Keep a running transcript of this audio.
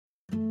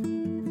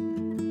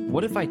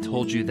What if I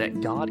told you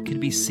that God could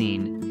be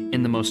seen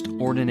in the most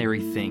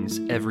ordinary things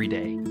every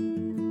day?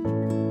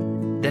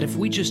 That if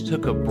we just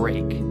took a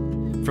break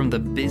from the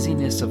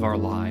busyness of our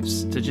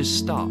lives to just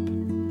stop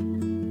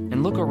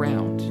and look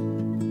around,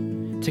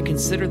 to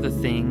consider the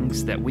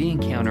things that we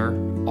encounter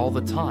all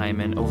the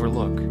time and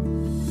overlook,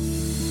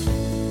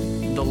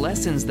 the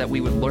lessons that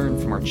we would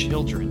learn from our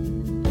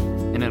children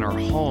and in our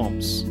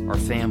homes, our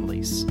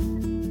families.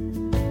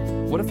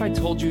 What if I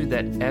told you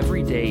that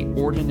everyday,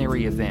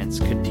 ordinary events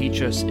could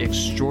teach us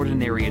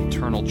extraordinary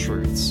eternal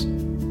truths?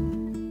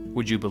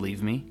 Would you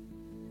believe me?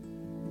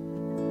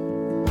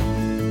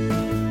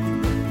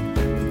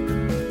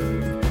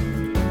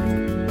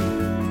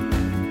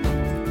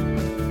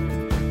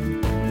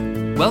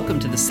 Welcome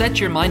to the Set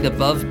Your Mind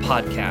Above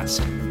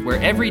podcast,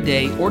 where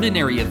everyday,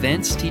 ordinary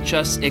events teach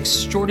us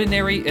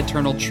extraordinary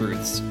eternal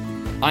truths.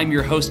 I'm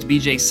your host,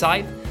 BJ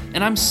Sipe,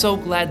 and I'm so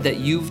glad that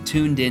you've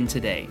tuned in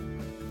today.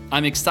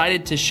 I'm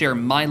excited to share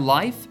my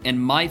life and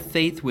my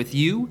faith with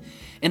you,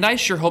 and I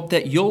sure hope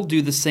that you'll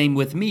do the same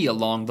with me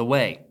along the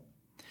way.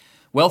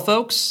 Well,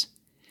 folks,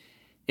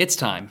 it's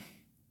time.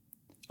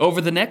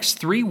 Over the next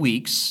 3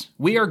 weeks,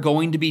 we are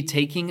going to be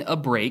taking a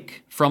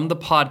break from the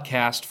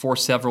podcast for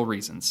several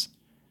reasons.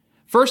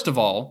 First of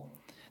all,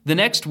 the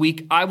next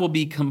week I will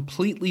be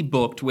completely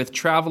booked with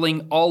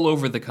traveling all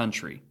over the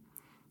country.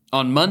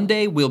 On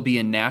Monday, we'll be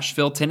in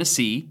Nashville,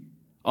 Tennessee.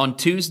 On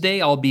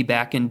Tuesday, I'll be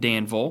back in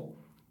Danville.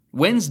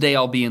 Wednesday,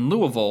 I'll be in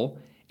Louisville,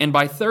 and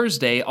by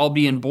Thursday, I'll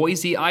be in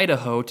Boise,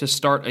 Idaho to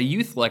start a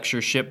youth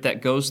lectureship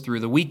that goes through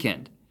the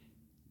weekend.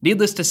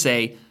 Needless to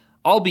say,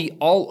 I'll be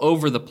all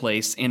over the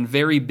place and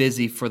very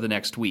busy for the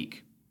next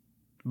week.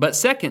 But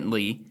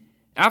secondly,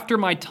 after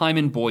my time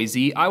in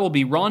Boise, I will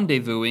be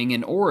rendezvousing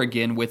in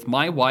Oregon with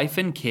my wife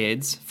and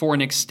kids for an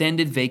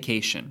extended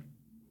vacation.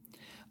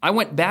 I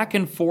went back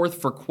and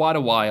forth for quite a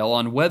while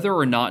on whether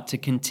or not to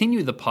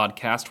continue the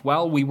podcast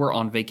while we were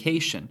on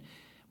vacation,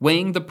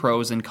 weighing the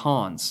pros and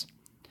cons.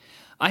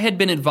 I had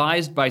been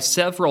advised by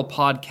several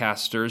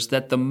podcasters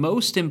that the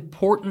most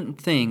important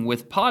thing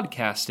with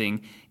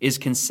podcasting is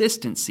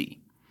consistency,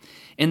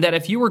 and that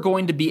if you were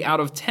going to be out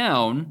of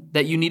town,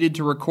 that you needed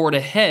to record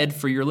ahead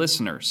for your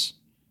listeners.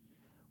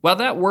 While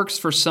that works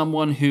for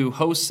someone who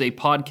hosts a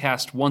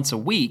podcast once a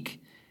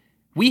week,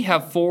 we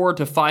have 4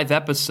 to 5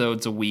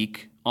 episodes a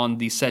week on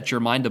the Set Your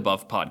Mind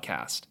Above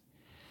podcast.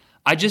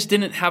 I just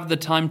didn't have the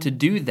time to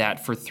do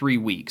that for 3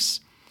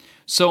 weeks.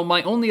 So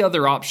my only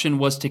other option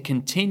was to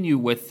continue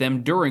with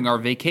them during our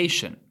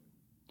vacation.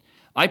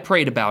 I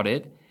prayed about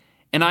it,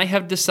 and I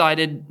have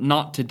decided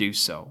not to do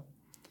so.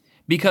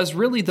 Because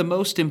really the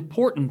most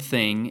important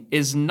thing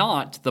is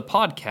not the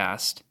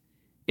podcast,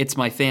 it's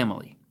my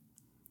family.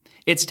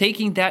 It's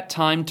taking that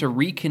time to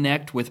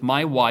reconnect with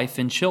my wife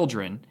and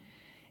children,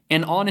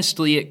 and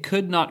honestly, it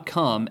could not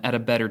come at a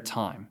better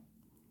time.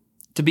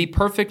 To be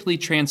perfectly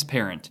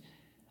transparent,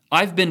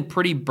 I've been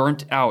pretty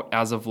burnt out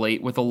as of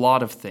late with a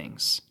lot of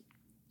things.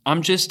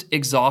 I'm just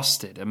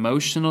exhausted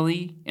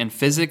emotionally and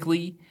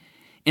physically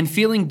and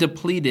feeling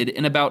depleted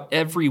in about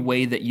every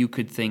way that you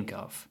could think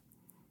of.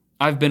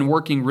 I've been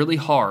working really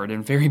hard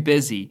and very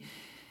busy,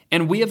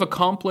 and we have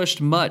accomplished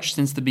much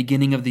since the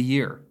beginning of the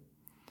year.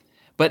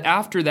 But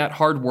after that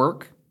hard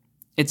work,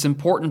 it's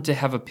important to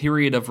have a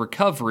period of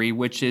recovery,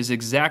 which is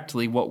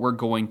exactly what we're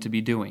going to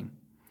be doing.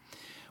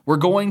 We're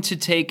going to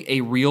take a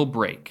real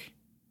break.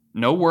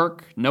 No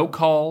work, no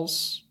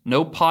calls,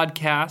 no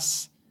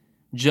podcasts,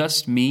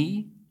 just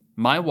me,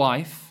 my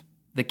wife,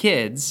 the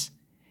kids,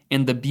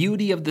 and the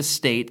beauty of the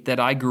state that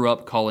I grew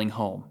up calling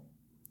home.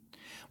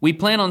 We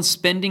plan on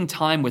spending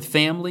time with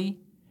family,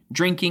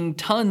 drinking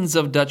tons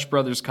of Dutch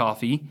Brothers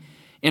coffee,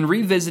 and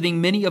revisiting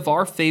many of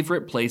our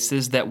favorite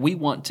places that we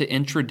want to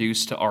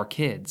introduce to our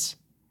kids.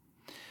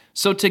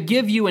 So to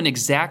give you an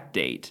exact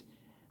date,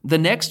 the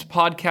next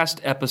podcast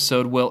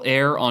episode will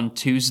air on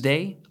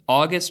Tuesday,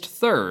 August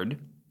 3rd,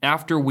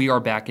 after we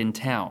are back in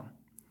town.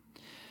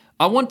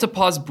 I want to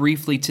pause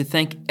briefly to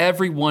thank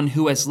everyone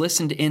who has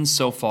listened in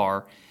so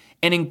far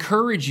and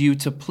encourage you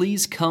to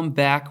please come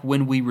back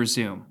when we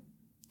resume.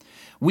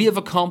 We have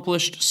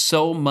accomplished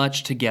so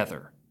much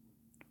together.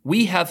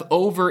 We have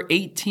over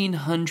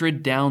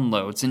 1,800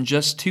 downloads in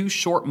just 2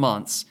 short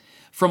months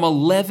from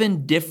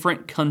 11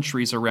 different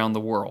countries around the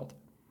world.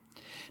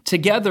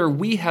 Together,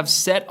 we have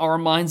set our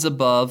minds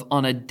above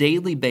on a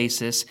daily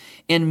basis,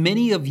 and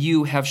many of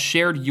you have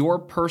shared your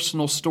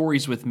personal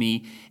stories with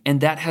me, and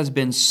that has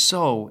been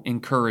so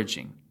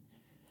encouraging.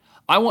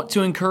 I want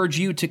to encourage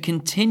you to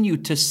continue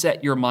to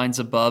set your minds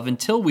above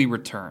until we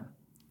return.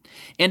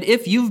 And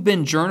if you've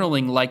been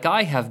journaling like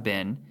I have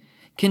been,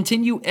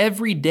 continue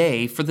every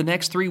day for the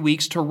next 3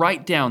 weeks to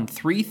write down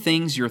 3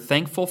 things you're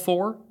thankful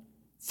for,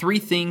 3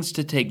 things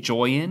to take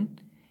joy in,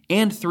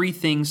 and 3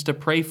 things to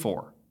pray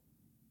for.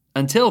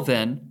 Until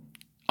then,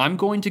 I'm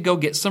going to go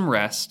get some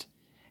rest,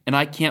 and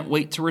I can't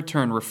wait to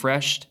return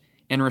refreshed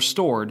and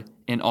restored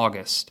in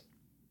August.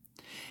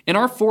 In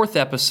our 4th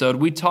episode,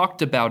 we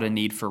talked about a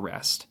need for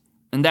rest,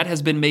 and that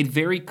has been made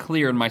very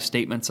clear in my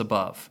statements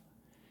above.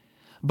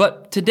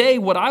 But today,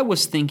 what I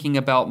was thinking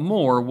about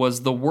more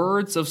was the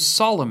words of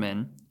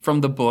Solomon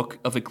from the book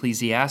of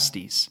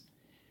Ecclesiastes.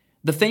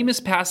 The famous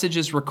passage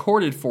is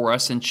recorded for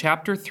us in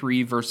chapter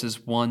 3,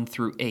 verses 1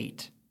 through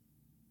 8.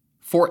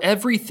 For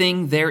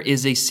everything there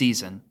is a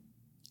season,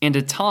 and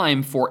a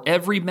time for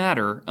every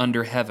matter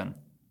under heaven.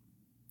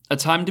 A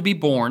time to be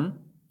born,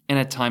 and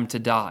a time to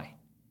die.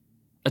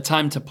 A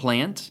time to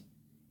plant,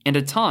 and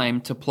a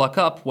time to pluck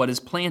up what is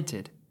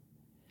planted.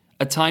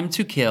 A time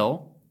to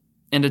kill,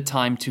 and a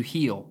time to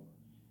heal.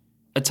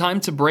 A time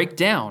to break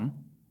down,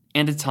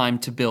 and a time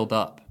to build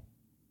up.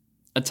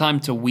 A time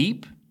to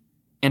weep,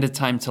 and a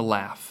time to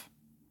laugh.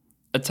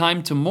 A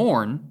time to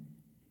mourn,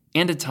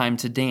 and a time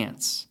to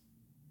dance.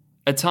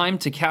 A time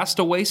to cast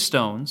away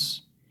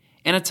stones,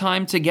 and a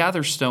time to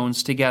gather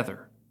stones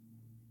together.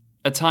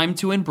 A time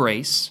to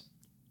embrace,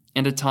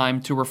 and a time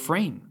to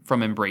refrain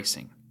from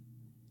embracing.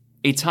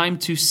 A time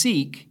to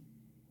seek,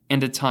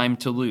 and a time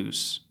to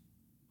lose.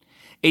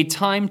 A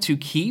time to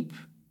keep,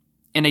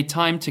 and a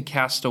time to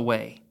cast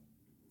away.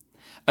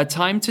 A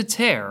time to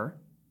tear,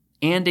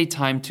 and a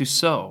time to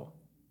sow.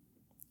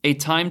 A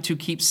time to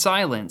keep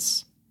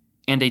silence,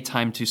 and a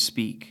time to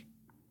speak.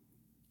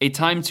 A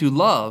time to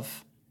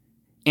love,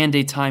 and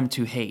a time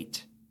to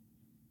hate.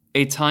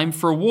 A time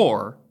for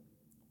war,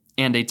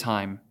 and a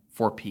time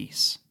for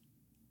peace.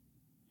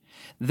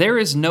 There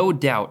is no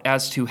doubt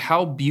as to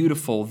how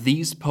beautiful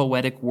these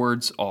poetic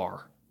words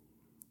are.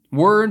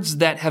 Words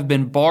that have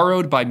been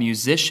borrowed by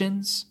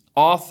musicians,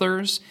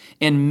 authors,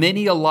 and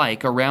many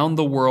alike around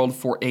the world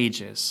for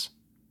ages.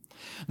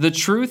 The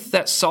truth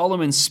that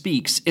Solomon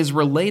speaks is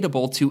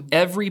relatable to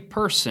every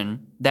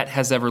person that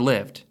has ever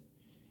lived.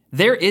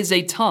 There is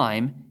a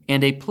time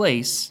and a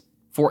place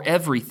for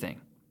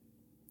everything.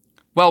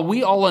 While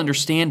we all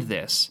understand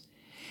this,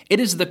 it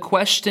is the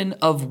question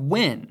of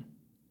when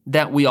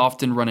that we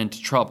often run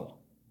into trouble.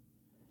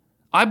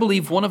 I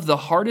believe one of the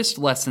hardest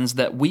lessons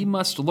that we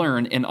must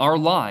learn in our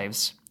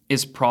lives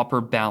is proper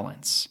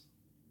balance.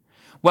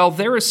 While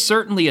there is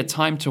certainly a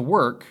time to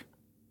work,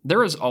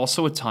 there is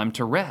also a time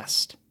to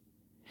rest.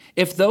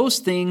 If those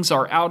things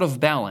are out of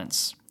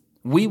balance,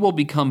 we will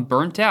become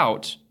burnt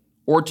out,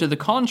 or to the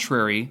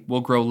contrary,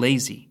 will grow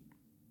lazy.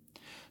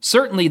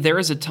 Certainly, there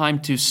is a time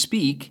to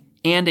speak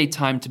and a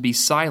time to be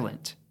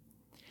silent.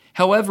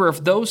 However,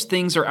 if those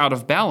things are out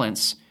of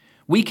balance,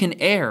 we can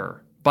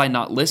err by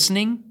not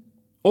listening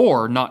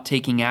or not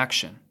taking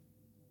action.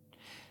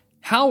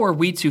 How are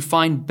we to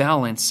find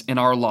balance in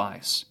our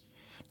lives?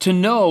 To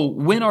know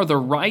when are the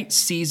right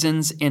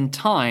seasons and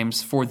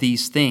times for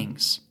these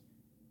things?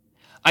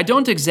 I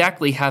don't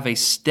exactly have a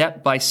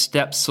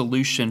step-by-step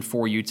solution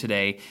for you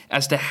today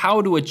as to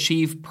how to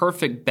achieve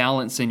perfect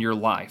balance in your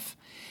life.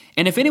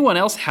 And if anyone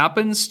else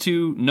happens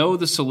to know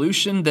the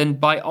solution, then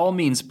by all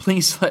means,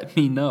 please let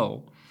me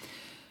know.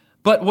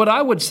 But what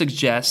I would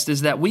suggest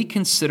is that we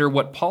consider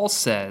what Paul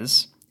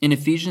says in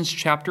Ephesians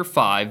chapter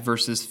 5,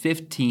 verses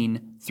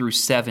 15 through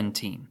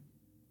 17.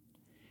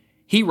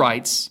 He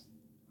writes,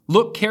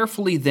 "Look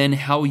carefully then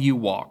how you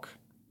walk,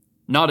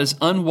 not as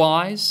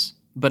unwise,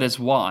 but as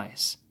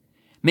wise,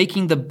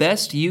 making the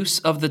best use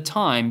of the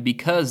time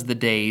because the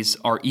days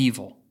are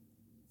evil.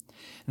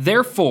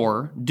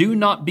 Therefore, do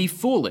not be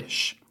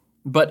foolish,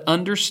 but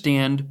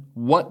understand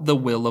what the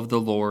will of the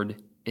Lord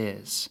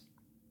is."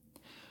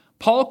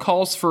 Paul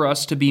calls for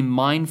us to be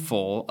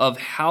mindful of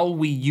how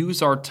we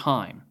use our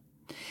time,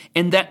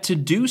 and that to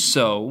do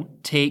so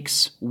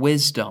takes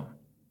wisdom.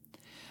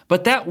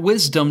 But that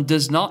wisdom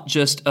does not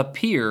just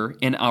appear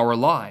in our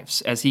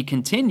lives. As he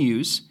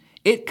continues,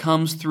 it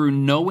comes through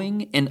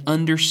knowing and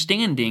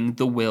understanding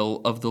the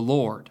will of the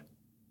Lord.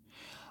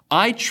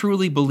 I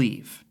truly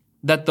believe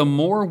that the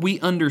more we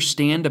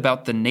understand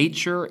about the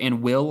nature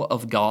and will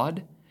of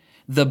God,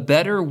 the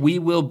better we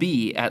will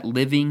be at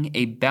living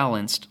a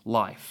balanced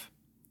life.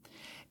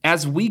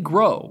 As we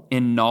grow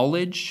in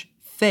knowledge,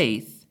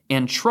 faith,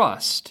 and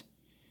trust,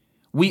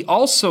 we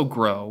also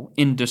grow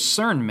in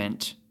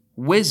discernment,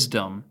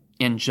 wisdom,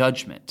 and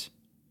judgment.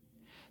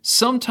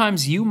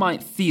 Sometimes you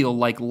might feel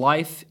like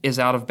life is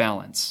out of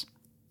balance,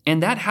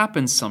 and that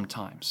happens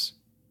sometimes.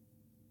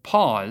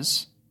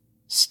 Pause,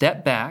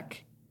 step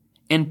back,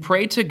 and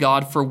pray to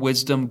God for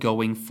wisdom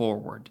going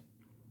forward.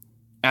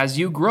 As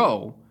you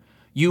grow,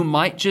 you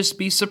might just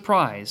be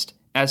surprised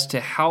as to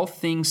how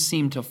things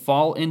seem to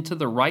fall into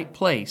the right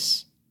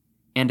place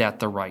and at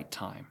the right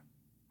time.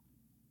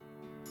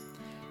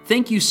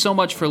 Thank you so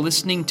much for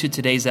listening to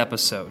today's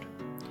episode.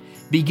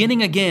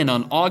 Beginning again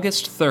on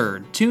August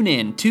 3rd, tune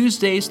in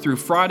Tuesdays through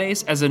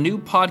Fridays as a new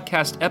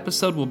podcast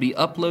episode will be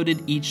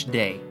uploaded each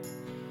day.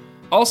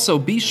 Also,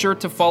 be sure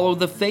to follow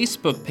the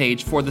Facebook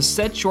page for the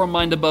Set Your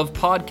Mind Above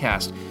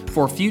podcast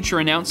for future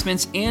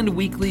announcements and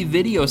weekly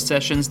video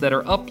sessions that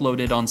are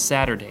uploaded on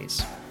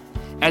Saturdays.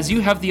 As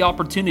you have the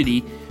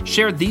opportunity,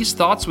 share these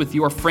thoughts with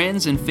your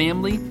friends and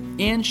family,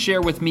 and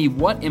share with me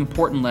what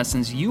important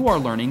lessons you are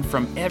learning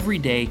from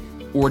everyday,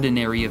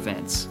 ordinary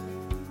events.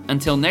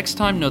 Until next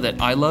time, know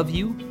that I love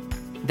you,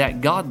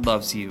 that God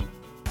loves you,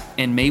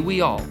 and may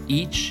we all,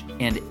 each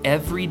and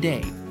every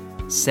day,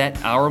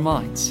 set our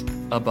minds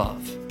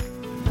above.